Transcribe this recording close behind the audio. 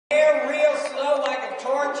Real slow like a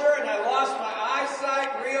torture, and I lost my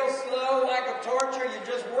eyesight real slow like a torture. You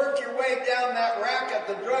just work your way down that rack at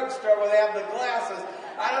the drugstore where they have the glasses.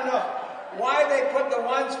 I don't know why they put the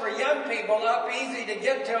ones for young people up easy to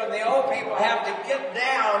get to, and the old people have to get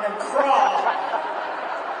down and crawl.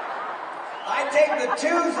 I take the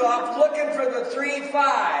 2s off looking for the 3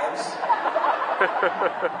 5s.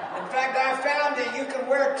 In fact, I found that you can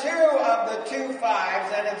wear 2 of the 2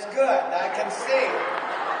 5s, and it's good. I can see.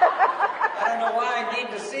 I don't know why I need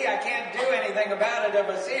to see. I can't do anything about it if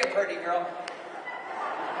I see a pretty girl.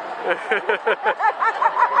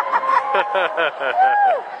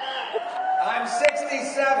 I'm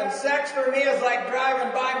 67. Sex for me is like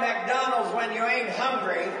driving by McDonald's when you ain't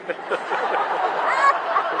hungry.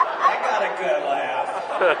 I got a good laugh.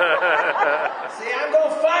 See, I'm going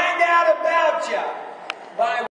to find out about you by